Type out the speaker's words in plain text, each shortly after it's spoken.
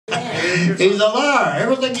He's a liar.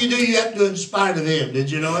 Everything you do, you have to do in spite of him. Did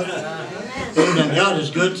you know it? Amen. God is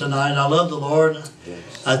good tonight. I love the Lord.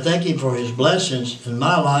 I thank him for his blessings in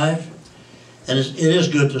my life. And it is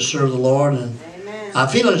good to serve the Lord. And I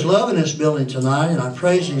feel his love in this building tonight. And I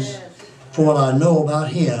praise him for what I know about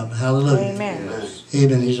him. Hallelujah. Amen.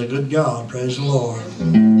 Amen. He's a good God. Praise the Lord.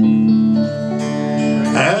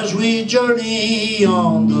 As we journey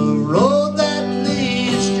on the road that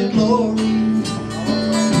leads to glory,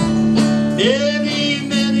 many,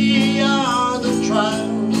 many are the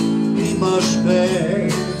trials we must bear.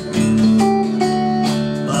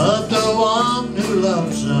 But the one who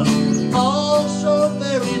loves us all so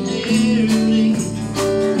very dearly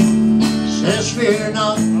says, fear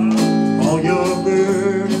not, all your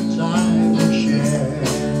burdens I will share.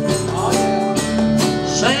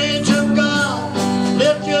 Saints of God,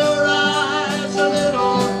 lift your eyes a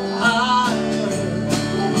little higher,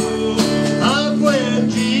 up where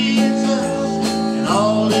Jesus and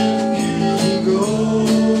all his beauty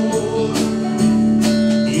grows.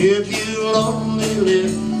 If you'll only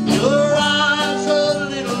lift your eyes a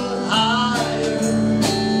little higher,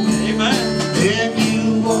 amen, then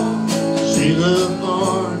you won't see the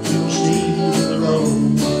thorn, you'll see the rose.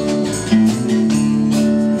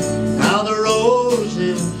 Now the rose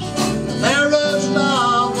is the fairest of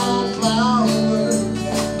all flowers,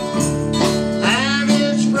 and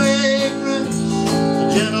its fragrance a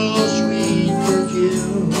gentle sweet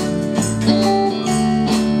perfume.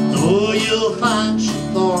 Though you'll find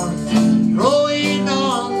some thorns growing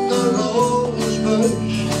on the rose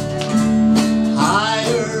bush,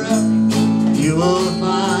 higher up you will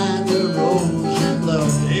find the rose in bloom.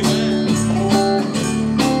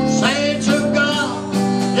 Saints of God,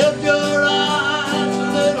 lift your eyes a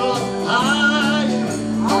little higher,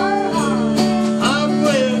 up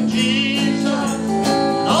where Jesus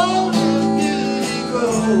and all his beauty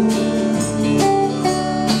grows.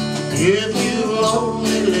 If you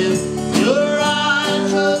only lift your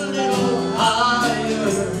eyes a little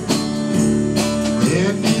higher,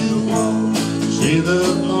 then you won't see the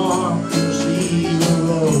thorn, you'll see the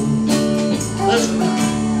rose. Listen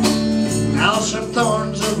now, some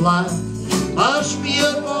thorns of life must be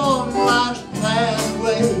upon life's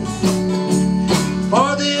pathway,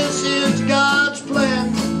 for this is God's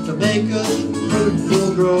plan to make us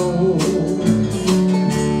fruitful grow.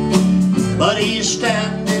 But he's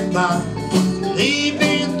standing by,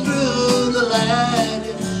 leaping through the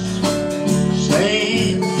lattice,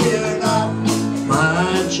 saying, fear not,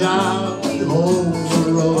 my child, behold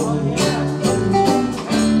the road.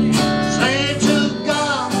 Saints of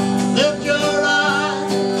God, lift your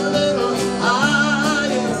eyes a little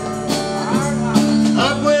higher,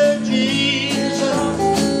 up where Jesus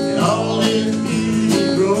and all his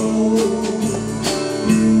beauty grows.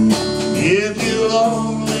 If you'll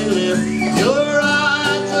only lift your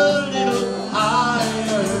eyes a little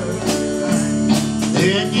higher,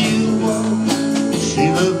 then you won't see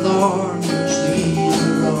the thorn, you'll see the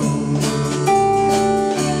rose.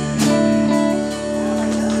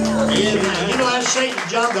 Amen. You know, that's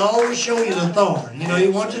Satan's job to always show you the thorn. You know, he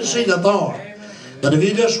wants you to see the thorn. But if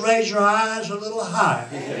you just raise your eyes a little higher,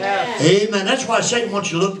 amen. That's why Satan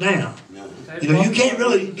wants you to look down. You know, you can't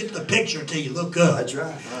really get the picture until you look up. That's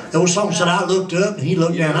right. There was song said, I looked up and he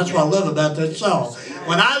looked down. That's what I love about that song.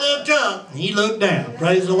 When I looked up, he looked down.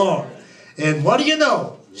 Praise the Lord. And what do you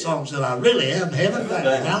know? Song said, I really am heaven bound.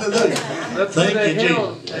 Hallelujah. Thank you,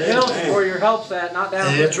 Jesus. The hills where your help's at, not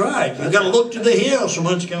down. That's right. You've got to look to the hills from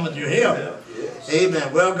whence cometh your help.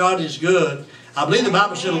 Amen. Well, God is good. I believe the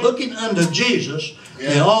Bible said, looking unto Jesus,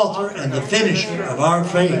 the author and the finisher of our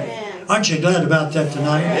faith. Aren't you glad about that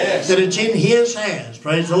tonight? That it's in his hands.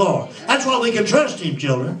 Praise the Lord. That's why we can trust him,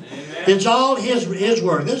 children. It's all his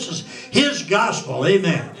work. This is his gospel.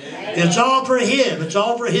 Amen. It's all for him. It's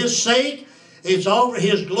all for his sake. It's all for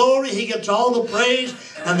his glory. He gets all the praise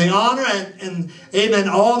and the honor and amen,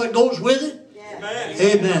 all that goes with it.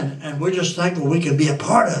 Amen. And we're just thankful we can be a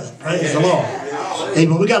part of it. Praise the Lord.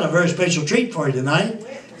 Amen. We got a very special treat for you tonight.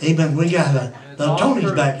 Amen. We got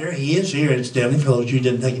Tony's back there. He is here incidentally, for those of you who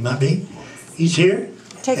didn't think he might be. He's here.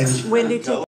 Take Wendy to